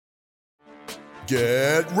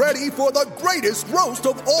Get ready for the greatest roast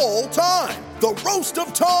of all time, the Roast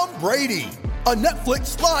of Tom Brady, a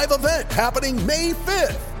Netflix live event happening May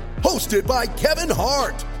 5th. Hosted by Kevin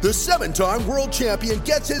Hart, the 7-time world champion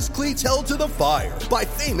gets his cleats held to the fire by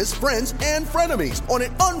famous friends and frenemies on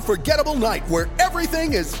an unforgettable night where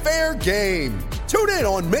everything is fair game. Tune in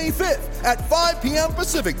on May 5th at 5 p.m.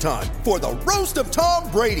 Pacific time for the Roast of Tom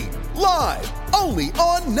Brady, live only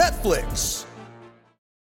on Netflix.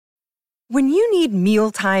 When you need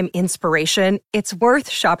mealtime inspiration, it's worth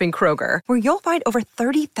shopping Kroger, where you'll find over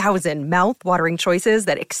 30,000 mouth-watering choices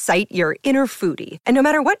that excite your inner foodie. And no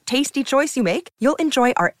matter what tasty choice you make, you'll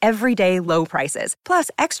enjoy our everyday low prices, plus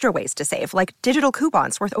extra ways to save, like digital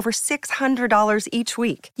coupons worth over $600 each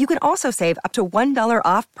week. You can also save up to $1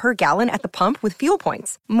 off per gallon at the pump with fuel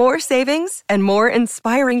points. More savings and more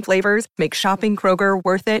inspiring flavors make shopping Kroger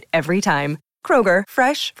worth it every time. Kroger,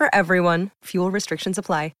 fresh for everyone. Fuel restrictions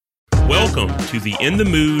apply. Welcome to the In the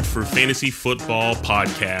Mood for Fantasy Football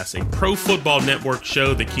podcast, a pro football network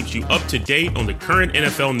show that keeps you up to date on the current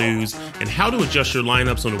NFL news and how to adjust your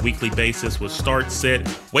lineups on a weekly basis with start, sit,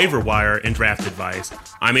 waiver wire, and draft advice.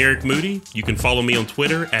 I'm Eric Moody. You can follow me on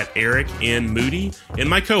Twitter at Eric N. Moody, and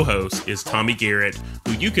my co-host is Tommy Garrett,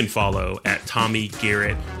 who you can follow at Tommy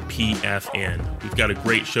Garrett PFN. We've got a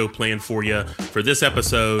great show planned for you. For this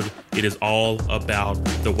episode, it is all about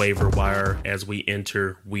the waiver wire as we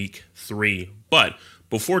enter week 3. But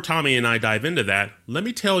before Tommy and I dive into that, let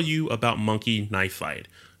me tell you about Monkey Knife Fight.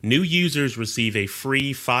 New users receive a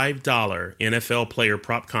free $5 NFL player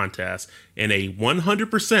prop contest and a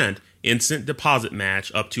 100% instant deposit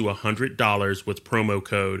match up to $100 with promo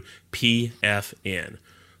code PFN.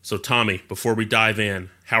 So Tommy, before we dive in,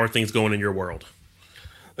 how are things going in your world?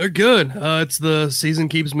 They're good. It's the season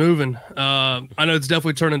keeps moving. I know it's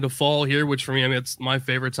definitely turned into fall here, which for me, I mean, it's my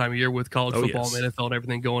favorite time of year with college football and NFL and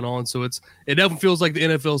everything going on. So it definitely feels like the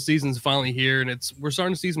NFL season's finally here, and we're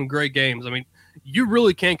starting to see some great games. I mean, you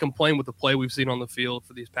really can't complain with the play we've seen on the field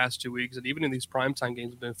for these past 2 weeks, and even in these primetime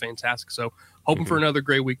games have been fantastic. So hoping for another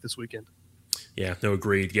great week this weekend. Yeah, no,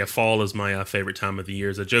 agreed. Yeah, fall is my favorite time of the year.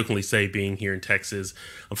 As I jokingly say, being here in Texas,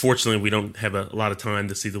 unfortunately, we don't have a lot of time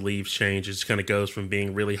to see the leaves change. It just kind of goes from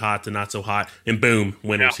being really hot to not so hot, and boom,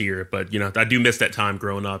 winter's here. But, you know, I do miss that time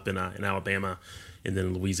growing up in Alabama and then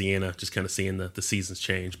in Louisiana, just kind of seeing the seasons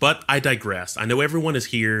change. But I digress. I know everyone is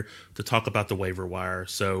here to talk about the waiver wire.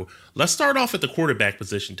 So let's start off at the quarterback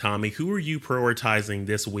position, Tommy. Who are you prioritizing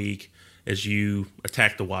this week as you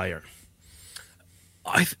attack the wire?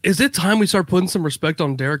 Is it time we start putting some respect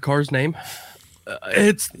on Derek Carr's name?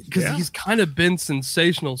 It's because he's kind of been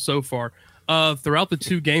sensational so far. Throughout the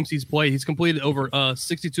 2 games he's played, he's completed over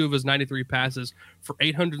 62 of his 93 passes for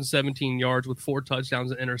 817 yards with 4 touchdowns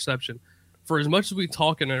and interception. For as much as we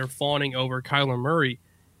talk and are fawning over Kyler Murray,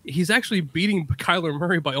 he's actually beating Kyler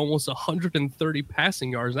Murray by almost 130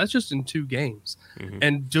 passing yards. That's just in 2 games.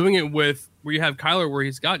 And doing it with where you have Kyler, where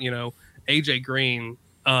he's got, AJ Green,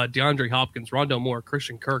 DeAndre Hopkins, Rondale Moore,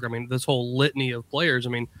 Christian Kirk. I mean, this whole litany of players. I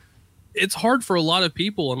mean, it's hard for a lot of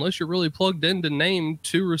people, unless you're really plugged in, to name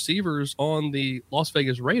 2 receivers on the Las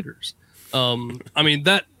Vegas Raiders. I mean,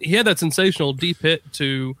 that he had that sensational deep hit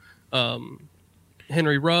to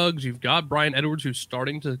Henry Ruggs. You've got Bryan Edwards, who's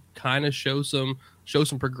starting to kind of show some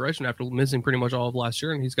progression after missing pretty much all of last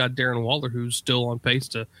year, and he's got Darren Waller, who's still on pace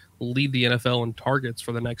to lead the NFL in targets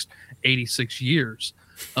for the next 86 years.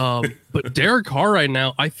 But Derek Carr right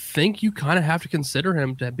now, I think you kind of have to consider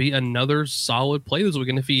him to be another solid play this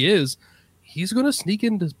weekend. If he is, he's going to sneak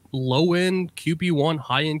into low-end QB1,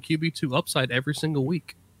 high-end QB2 upside every single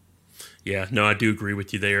week. Yeah, no, I do agree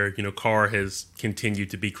with you there. Carr has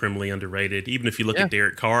continued to be criminally underrated. Even if you look at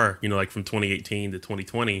Derek Carr, like from 2018 to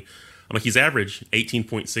 2020, he's averaged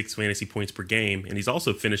 18.6 fantasy points per game, and he's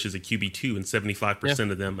also finishes a QB2 in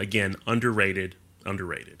 75% of them. Again, underrated.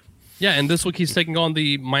 Yeah, and this week he's taking on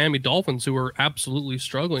the Miami Dolphins, who are absolutely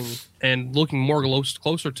struggling and looking more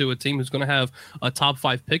closer to a team who's going to have a top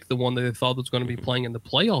 5 pick, the one that they thought was going to be playing in the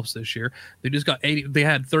playoffs this year. They just got 80. They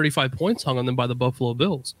had 35 points hung on them by the Buffalo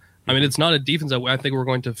Bills. I mean, it's not a defense that I think we're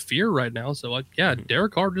going to fear right now. So,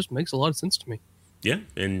 Derek Carr just makes a lot of sense to me. Yeah,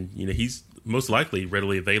 and he's most likely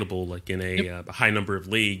readily available, in a high number of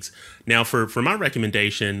leagues. Now, for my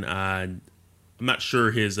recommendation, I'm not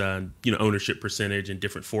sure his ownership percentage in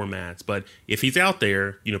different formats, but if he's out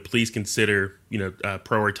there, please consider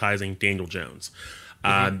prioritizing Daniel Jones.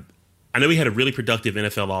 I know he had a really productive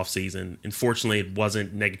NFL offseason. Unfortunately, it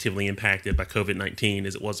wasn't negatively impacted by COVID-19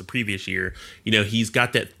 as it was the previous year. He's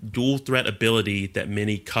got that dual threat ability that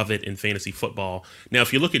many covet in fantasy football. Now,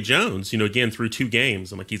 if you look at Jones, again, through 2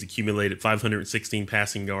 games, he's accumulated 516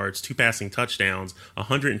 passing yards, 2 passing touchdowns,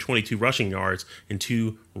 122 rushing yards, and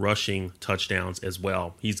 2 rushing touchdowns as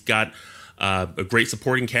well. He's got a great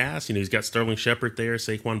supporting cast. He's got Sterling Shepard there,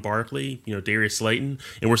 Saquon Barkley, Darius Slayton,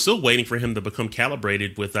 and we're still waiting for him to become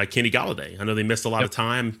calibrated with Kenny Golladay. I know they missed a lot of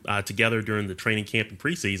time together during the training camp and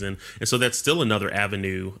preseason, and so that's still another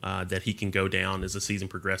avenue that he can go down as the season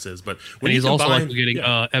progresses. But when he's also likely getting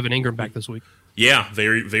Evan Ingram back this week. Yeah,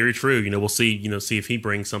 very, very true. We'll see, see if he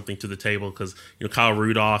brings something to the table because, Kyle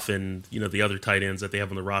Rudolph and, the other tight ends that they have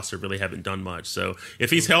on the roster really haven't done much. So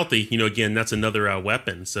if he's healthy, again, that's another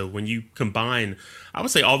weapon. So when you combine, I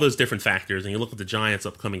would say all those different factors and you look at the Giants'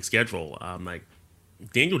 upcoming schedule,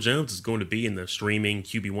 Daniel Jones is going to be in the streaming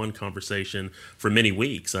QB1 conversation for many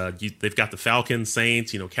weeks. They've got the Falcons,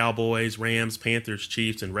 Saints, Cowboys, Rams, Panthers,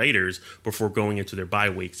 Chiefs, and Raiders before going into their bye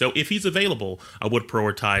week. So if he's available, I would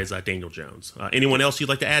prioritize Daniel Jones. Anyone else you'd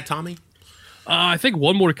like to add, Tommy? I think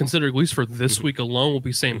one more to consider, at least for this week alone, will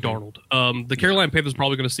be Sam Darnold. The Carolina Panthers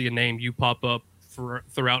probably going to see a name you pop up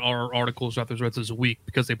throughout our articles throughout the rest of this week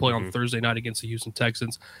because they play on Thursday night against the Houston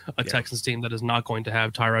Texans, Texans team that is not going to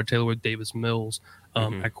have Tyrod Taylor with Davis Mills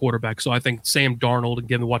at quarterback. So I think Sam Darnold, and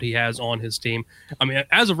given what he has on his team,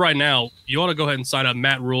 as of right now, you ought to go ahead and sign up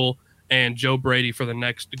Matt Rule and Joe Brady for the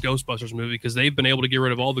next Ghostbusters movie because they've been able to get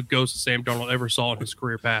rid of all the ghosts that Sam Darnold ever saw in his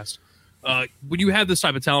career past. When you have this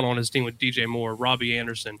type of talent on his team with DJ Moore, Robbie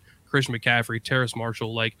Anderson, Christian McCaffrey, Terrace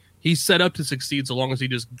Marshall, he's set up to succeed so long as he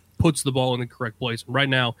just puts the ball in the correct place. And right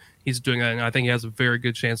now, he's doing that, and I think he has a very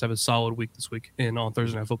good chance to have a solid week this week on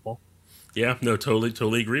Thursday Night Football. Yeah, no,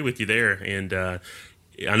 totally agree with you there. And I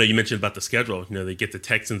know you mentioned about the schedule. They get the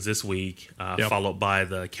Texans this week, followed by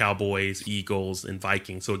the Cowboys, Eagles, and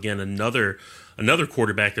Vikings. So again, another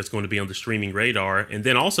quarterback that's going to be on the streaming radar. And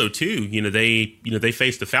then also too, they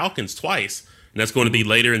face the Falcons twice. And that's going to be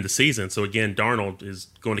later in the season. So, again, Darnold is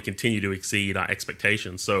going to continue to exceed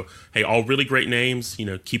expectations. So, hey, all really great names.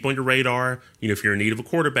 Keep on your radar. If you're in need of a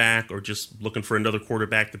quarterback or just looking for another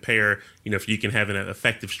quarterback to pair, if you can have an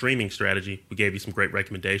effective streaming strategy, we gave you some great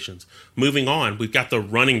recommendations. Moving on, we've got the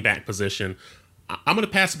running back position. I'm going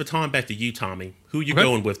to pass the baton back to you, Tommy. Who are you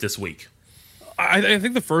going with this week? I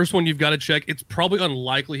think the first one you've got to check. It's probably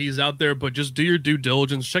unlikely he's out there, but just do your due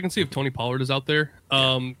diligence. Check and see if Tony Pollard is out there.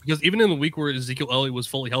 Because even in the week where Ezekiel Elliott was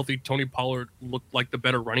fully healthy, Tony Pollard looked like the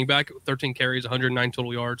better running back. 13 carries, 109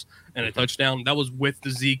 total yards, and a touchdown. That was with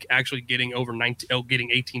Zeke actually getting getting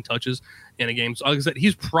 18 touches in a game. So like I said,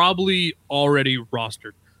 he's probably already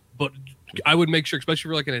rostered. But I would make sure,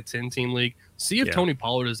 especially if you're in a 10-team league, see if Tony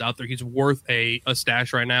Pollard is out there. He's worth a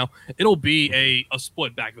stash right now. It'll be a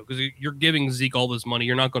split backfield because you're giving Zeke all this money.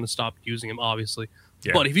 You're not going to stop using him, obviously.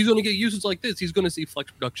 Yeah. But if he's going to get usage like this, he's going to see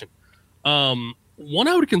flex production. One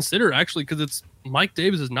I would consider, actually, because it's Mike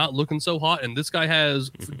Davis is not looking so hot, and this guy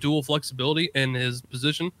has dual flexibility in his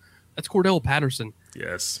position. That's Cordell Patterson.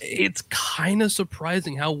 Yes. It's kind of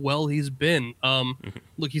surprising how well he's been.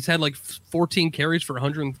 Look, he's had 14 carries for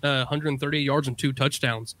 138 yards and 2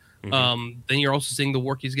 touchdowns. Then you're also seeing the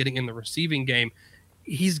work he's getting in the receiving game.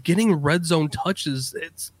 He's getting red zone touches.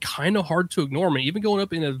 It's kind of hard to ignore him. Even going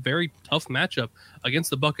up in a very tough matchup against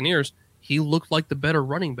the Buccaneers, he looked like the better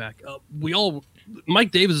running back.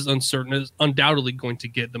 Mike Davis is undoubtedly going to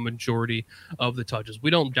get the majority of the touches.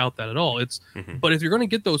 We don't doubt that at all. But if you're going to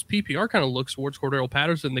get those PPR kind of looks towards Cordell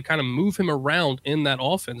Patterson, they kind of move him around in that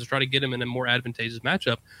offense to try to get him in a more advantageous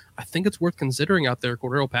matchup. I think it's worth considering out there,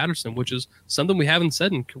 Cordell Patterson, which is something we haven't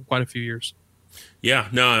said in quite a few years. Yeah,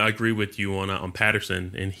 no, I agree with you on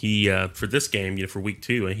Patterson, and he for this game, for week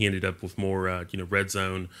 2, and he ended up with more red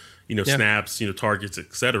zone, snaps, targets,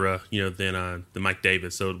 etc. Than Mike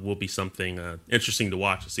Davis. So it will be something interesting to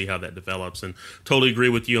watch to see how that develops. And totally agree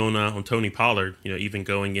with you on Tony Pollard. Even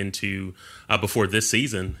going into before this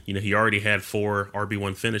season, he already had 4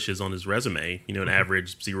 RB1 finishes on his resume. An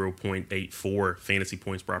average 0.84 fantasy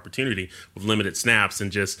points per opportunity with limited snaps.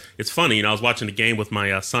 And just it's funny. I was watching the game with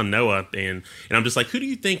my son Noah, and I'm just like, who do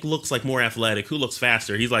you think looks like more athletic? Who looks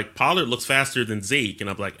faster? He's like, Pollard looks faster than Zeke, and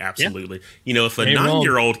I'm like, absolutely. Yeah. If a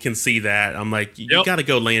 9-year-old can see that, I'm like, you got to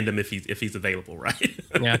go land him if he's available, right?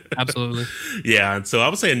 Yeah, absolutely. Yeah, and so I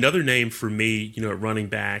would say another name for me, at running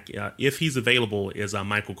back, if he's available, is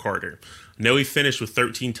Michael Carter. know he finished with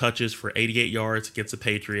 13 touches for 88 yards against the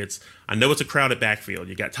Patriots. I know it's a crowded backfield.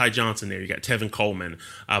 You got Ty Johnson there. You got Tevin Coleman.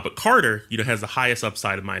 But Carter, has the highest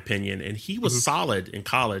upside, in my opinion. And he was solid in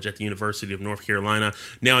college at the University of North Carolina.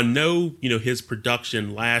 Now, I know, his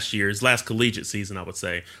production last year, his last collegiate season, I would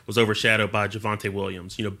say, was overshadowed by Javonte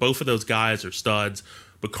Williams. Both of those guys are studs.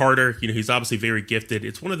 But Carter, he's obviously very gifted.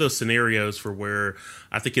 It's one of those scenarios for where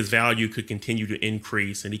I think his value could continue to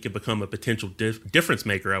increase and he could become a potential difference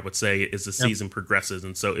maker, I would say, as the season progresses.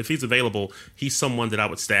 And so if he's available, he's someone that I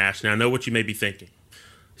would stash. Now, I know what you may be thinking.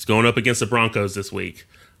 He's going up against the Broncos this week.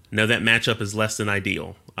 No, that matchup is less than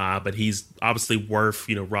ideal, but he's obviously worth,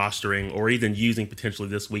 rostering or even using potentially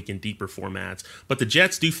this week in deeper formats. But the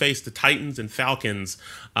Jets do face the Titans and Falcons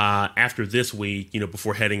after this week,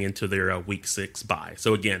 before heading into their Week 6 bye.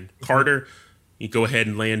 So again, Carter, you go ahead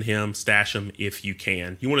and land him, stash him if you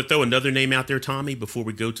can. You want to throw another name out there, Tommy, before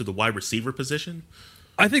we go to the wide receiver position?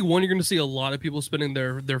 I think one you're going to see a lot of people spending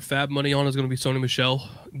their fab money on is going to be Sony Michel,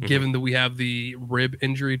 given that we have the rib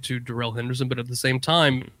injury to Darrell Henderson. But at the same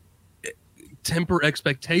time, temper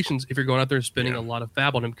expectations if you're going out there spending a lot of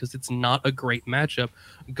fab on him, because it's not a great matchup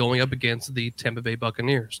going up against the Tampa Bay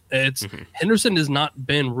Buccaneers. It's Henderson has not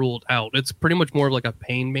been ruled out. It's pretty much more of like a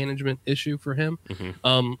pain management issue for him.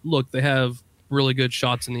 Look, they have really good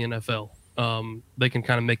shots in the NFL. They can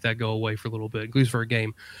kind of make that go away for a little bit, at least for a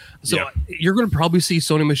game. So you're going to probably see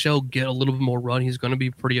Sony Michel get a little bit more run. He's going to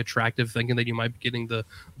be pretty attractive, thinking that you might be getting the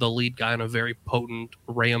lead guy in a very potent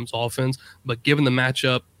Rams offense. But given the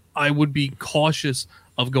matchup, I would be cautious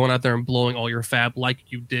of going out there and blowing all your fab like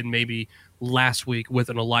you did maybe last week with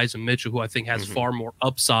an Elijah Mitchell, who I think has far more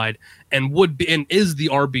upside and would be and is the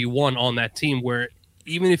RB1 on that team, where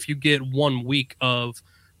even if you get 1 week of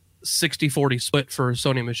 60-40 split for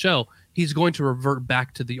Sony Michel, he's going to revert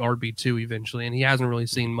back to the RB2 eventually, and he hasn't really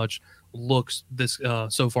seen much looks this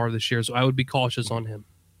so far this year, so I would be cautious on him.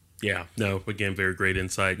 Yeah, no, again, very great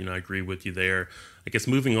insight. I agree with you there. I guess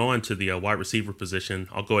moving on to the wide receiver position,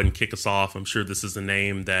 I'll go ahead and kick us off. I'm sure this is a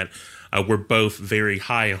name that we're both very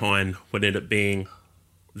high on, would end up being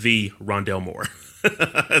the Rondale Moore.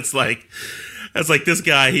 It's like this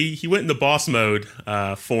guy, he went into boss mode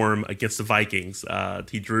form against the Vikings.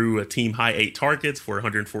 He drew a team high 8 targets for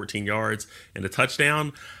 114 yards and a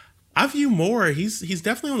touchdown. I view Moore, he's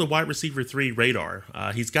definitely on the wide receiver 3 radar.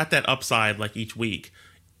 He's got that upside like each week.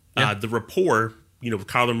 The rapport, with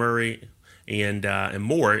Kyler Murray and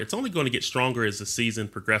Moore, it's only going to get stronger as the season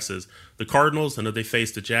progresses. The Cardinals, I know they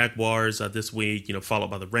face the Jaguars this week,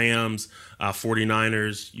 followed by the Rams,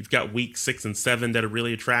 49ers. You've got week 6 and 7 that are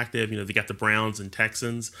really attractive. They got the Browns and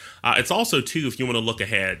Texans. It's also, too, if you want to look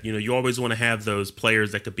ahead, you always want to have those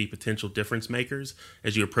players that could be potential difference makers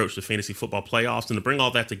as you approach the fantasy football playoffs. And to bring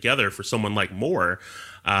all that together for someone like Moore,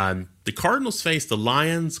 the Cardinals face the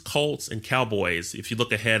Lions, Colts, and Cowboys if you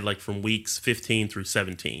look ahead like from weeks 15 through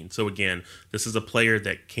 17. So again, this is a player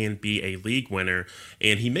that can be a league winner,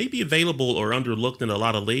 and he may be available or underlooked in a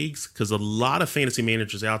lot of leagues because a lot of fantasy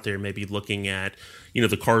managers out there may be looking at,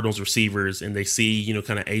 the Cardinals receivers, and they see,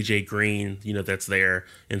 kind of AJ Green, that's there,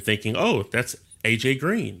 and thinking, oh, that's AJ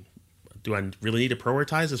Green. Do I really need to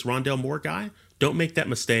prioritize this Rondale Moore guy? Don't make that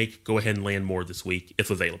mistake. Go ahead and land Moore this week if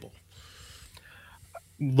available.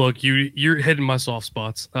 Look, you're hitting my soft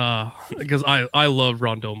spots because I love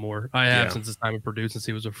Rondale Moore. I have since his time at Purdue, since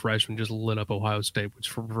he was a freshman, just lit up Ohio State, which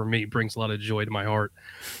for me brings a lot of joy to my heart.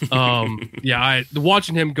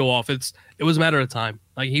 Watching him go off, it was a matter of time.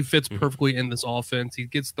 Like, he fits perfectly in this offense. He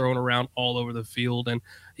gets thrown around all over the field, and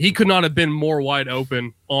he could not have been more wide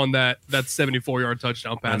open on that 74-yard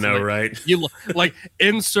touchdown pass. I know, right? You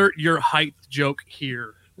insert your height joke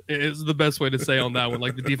here is the best way to say on that one.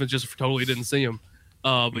 Like, the defense just totally didn't see him.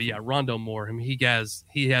 But yeah, Rondale Moore, he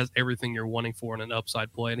has everything you're wanting for in an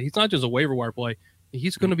upside play, and he's not just a waiver wire play.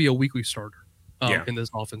 He's going to be a weekly starter in this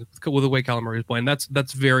offense with the way Kyler Murray is playing.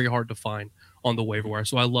 That's very hard to find on the waiver wire,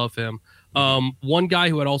 so I love him. One guy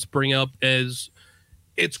who I'd also bring up is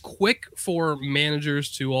it's quick for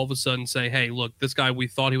managers to all of a sudden say, hey, look, this guy, we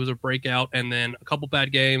thought he was a breakout, and then a couple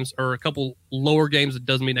bad games or a couple lower games that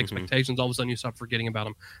doesn't meet expectations, all of a sudden you stop forgetting about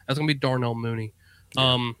him. That's going to be Darnell Mooney.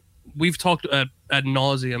 We've talked ad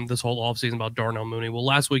nauseum this whole offseason about Darnell Mooney. Well,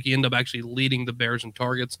 last week he ended up actually leading the Bears in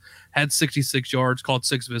targets, had 66 yards, caught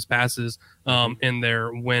 6 of his passes in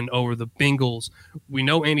their win over the Bengals. We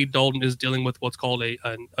know Andy Dalton is dealing with what's called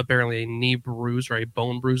apparently a knee bruise or a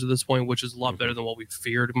bone bruise at this point, which is a lot better than what we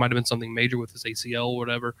feared. It might have been something major with his ACL or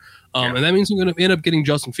whatever. And that means we're going to end up getting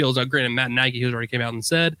Justin Fields. Now, granted, Matt Nagy has already came out and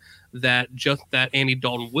said that Andy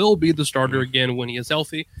Dalton will be the starter again when he is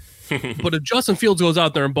healthy. But if Justin Fields goes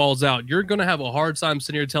out there and balls out, you're going to have a hard hard time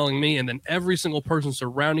sitting here telling me and then every single person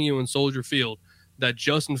surrounding you in Soldier Field that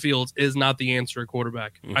Justin Fields is not the answer at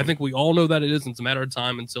quarterback. I think we all know that it is. It's a matter of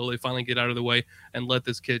time until they finally get out of the way and let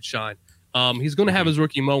this kid shine. He's going to have his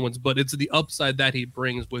rookie moments, but it's the upside that he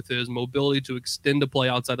brings with his mobility to extend a play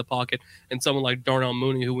outside the pocket, and someone like Darnell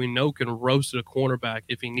Mooney, who we know can roast a cornerback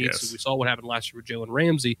if he needs to. We saw what happened last year with Jalen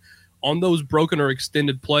Ramsey. On those broken or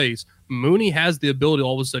extended plays, Mooney has the ability to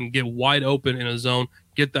all of a sudden get wide open in a zone,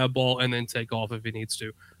 get that ball, and then take off if he needs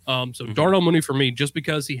to. Darnell Mooney for me, just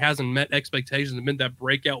because he hasn't met expectations and been that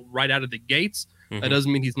breakout right out of the gates, that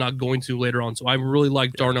doesn't mean he's not going to later on. So I really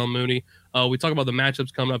like Darnell Mooney. We talk about the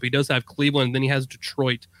matchups coming up. He does have Cleveland, and then he has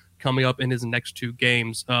Detroit coming up in his next 2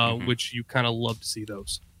 games, which you kind of love to see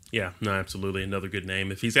those. Yeah, no, absolutely. Another good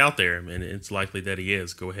name. If he's out there, and it's likely that he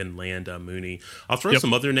is, go ahead and land Mooney. I'll throw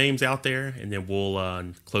some other names out there, and then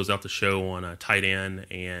we'll close out the show on tight end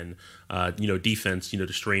and defense,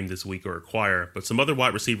 to stream this week or acquire. But some other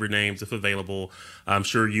wide receiver names, if available. I'm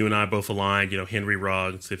sure you and I both aligned. Henry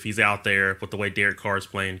Ruggs, if he's out there with the way Derek Carr is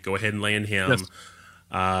playing, go ahead and land him. Yes.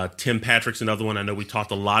 Tim Patrick's another one. I know we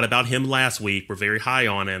talked a lot about him last week. We're very high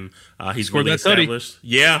on him. He's really established.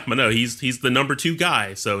 Yeah, I know he's the number 2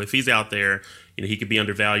 guy. So if he's out there, he could be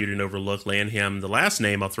undervalued and overlooked. Land him. The last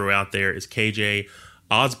name I'll throw out there is KJ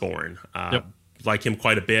Osborne. Like him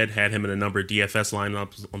quite a bit. Had him in a number of DFS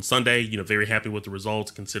lineups on Sunday. Very happy with the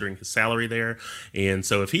results considering his salary there. And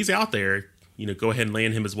so if he's out there, go ahead and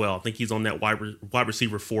land him as well. I think he's on that wide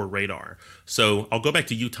receiver 4 radar. So I'll go back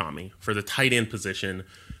to you, Tommy, for the tight end position.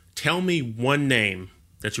 Tell me one name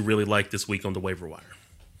that you really like this week on the waiver wire.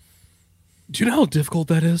 Do you know how difficult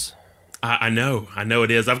that is? I know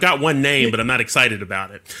it is. I've got one name, but I'm not excited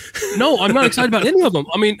about it. No, I'm not excited about any of them.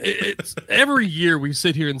 I mean, it's every year we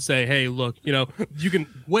sit here and say, hey, look, you can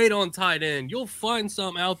wait on tight end. You'll find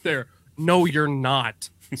some out there. No, you're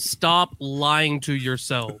not. Stop lying to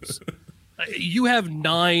yourselves. You have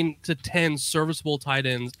 9 to 10 serviceable tight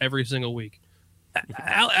ends every single week.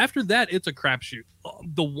 After that, it's a crapshoot.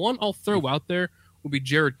 The one I'll throw out there would be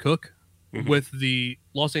Jared Cook with the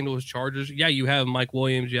Los Angeles Chargers. Yeah, you have Mike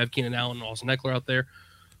Williams, you have Keenan Allen, and Austin Eckler out there.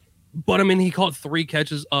 But, I mean, he caught 3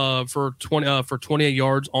 catches for 28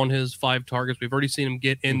 yards on his 5 targets. We've already seen him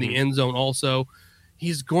get in the end zone also.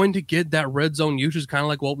 He's going to get that red zone usage, kind of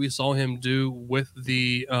like what we saw him do with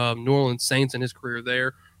the New Orleans Saints in his career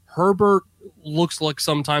there. Herbert looks like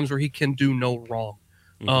sometimes where he can do no wrong.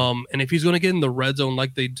 And if he's going to get in the red zone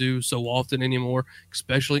like they do so often anymore,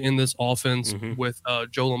 especially in this offense with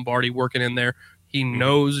Joe Lombardi working in there, he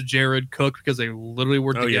knows Jared Cook because they literally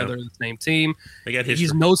work together in the same team. They got history.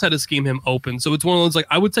 He knows how to scheme him open. So it's one of those, like,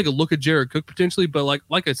 I would take a look at Jared Cook potentially, but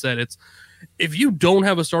like I said, it's if you don't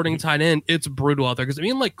have a starting tight end, it's brutal out there. Because I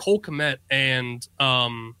mean, like Cole Kmet and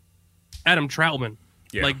Adam Troutman,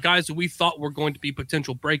 like guys who we thought were going to be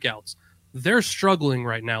potential breakouts, they're struggling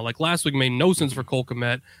right now. Like last week made no sense for Cole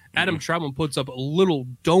Kmet. Adam Troutman puts up a little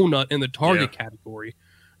donut in the target category.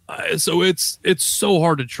 So it's so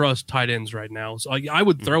hard to trust tight ends right now. So I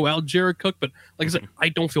would throw out Jared Cook, but like I said, I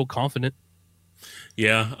don't feel confident.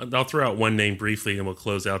 Yeah, I'll throw out one name briefly, and we'll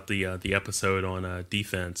close out the episode on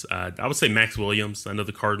defense. I would say Max Williams. I know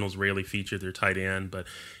the Cardinals rarely feature their tight end, but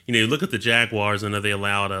you look at the Jaguars. I know they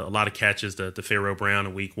allowed a lot of catches to Pharaoh Brown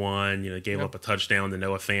in Week 1. Gave up a touchdown to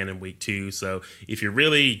Noah Fant in Week 2. So if you're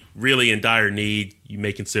really, really in dire need, you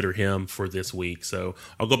may consider him for this week. So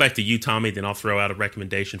I'll go back to you, Tommy. Then I'll throw out a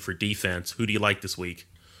recommendation for defense. Who do you like this week?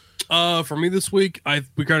 For me this week,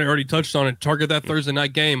 we kind of already touched on it. Target that Thursday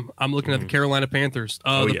night game. I'm looking at the Carolina Panthers.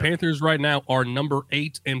 Panthers right now are number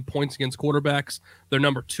 8 in points against quarterbacks. They're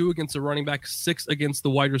number 2 against the running back, 6 against the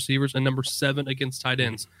wide receivers, and number 7 against tight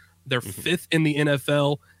ends. They're 5th in the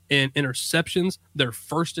NFL in interceptions. They're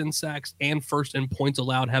 1st in sacks and 1st in points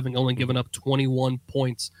allowed, having only given up 21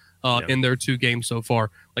 points in their 2 games so far.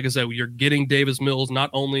 Like I said, you're getting Davis Mills,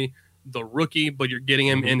 not only the rookie, but you're getting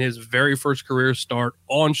him in his very first career start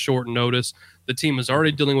on short notice. The team is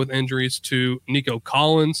already dealing with injuries to Nico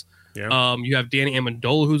Collins. You have Danny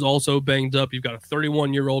Amendola, who's also banged up. You've got a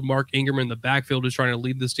 31-year-old Mark Ingram in the backfield who's trying to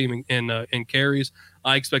lead this team in carries.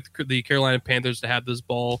 I expect the Carolina Panthers to have this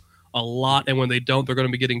ball a lot, and when they don't, they're going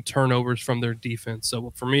to be getting turnovers from their defense.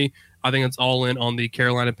 So for me, I think it's all in on the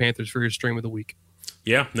Carolina Panthers for your stream of the week.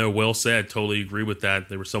 Yeah, no, well said. Totally agree with that.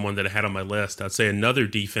 There was someone that I had on my list. I'd say another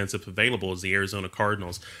defense, if available, is the Arizona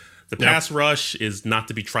Cardinals. The pass rush is not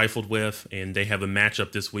to be trifled with, and they have a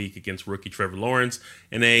matchup this week against rookie Trevor Lawrence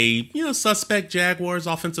and a suspect Jaguars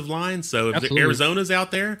offensive line. So if Arizona's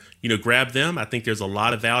out there, grab them. I think there's a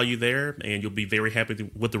lot of value there, and you'll be very happy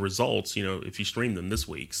with the results, if you stream them this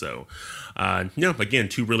week. So, again,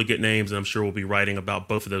 two really good names, and I'm sure we'll be writing about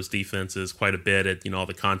both of those defenses quite a bit at all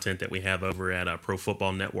the content that we have over at Pro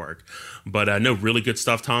Football Network. But really good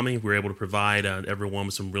stuff, Tommy. We're able to provide everyone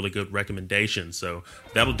with some really good recommendations. So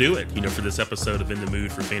that'll do it, for this episode of In the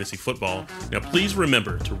Mood for Fantasy Football. Now, please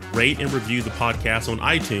remember to rate and review the podcast on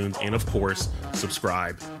iTunes and, of course,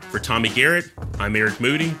 subscribe. For Tommy Garrett, I'm Eric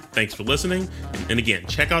Moody. Thanks for listening. And again,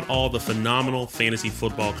 check out all the phenomenal fantasy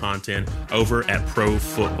football content over at Pro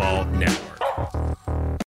Football Network.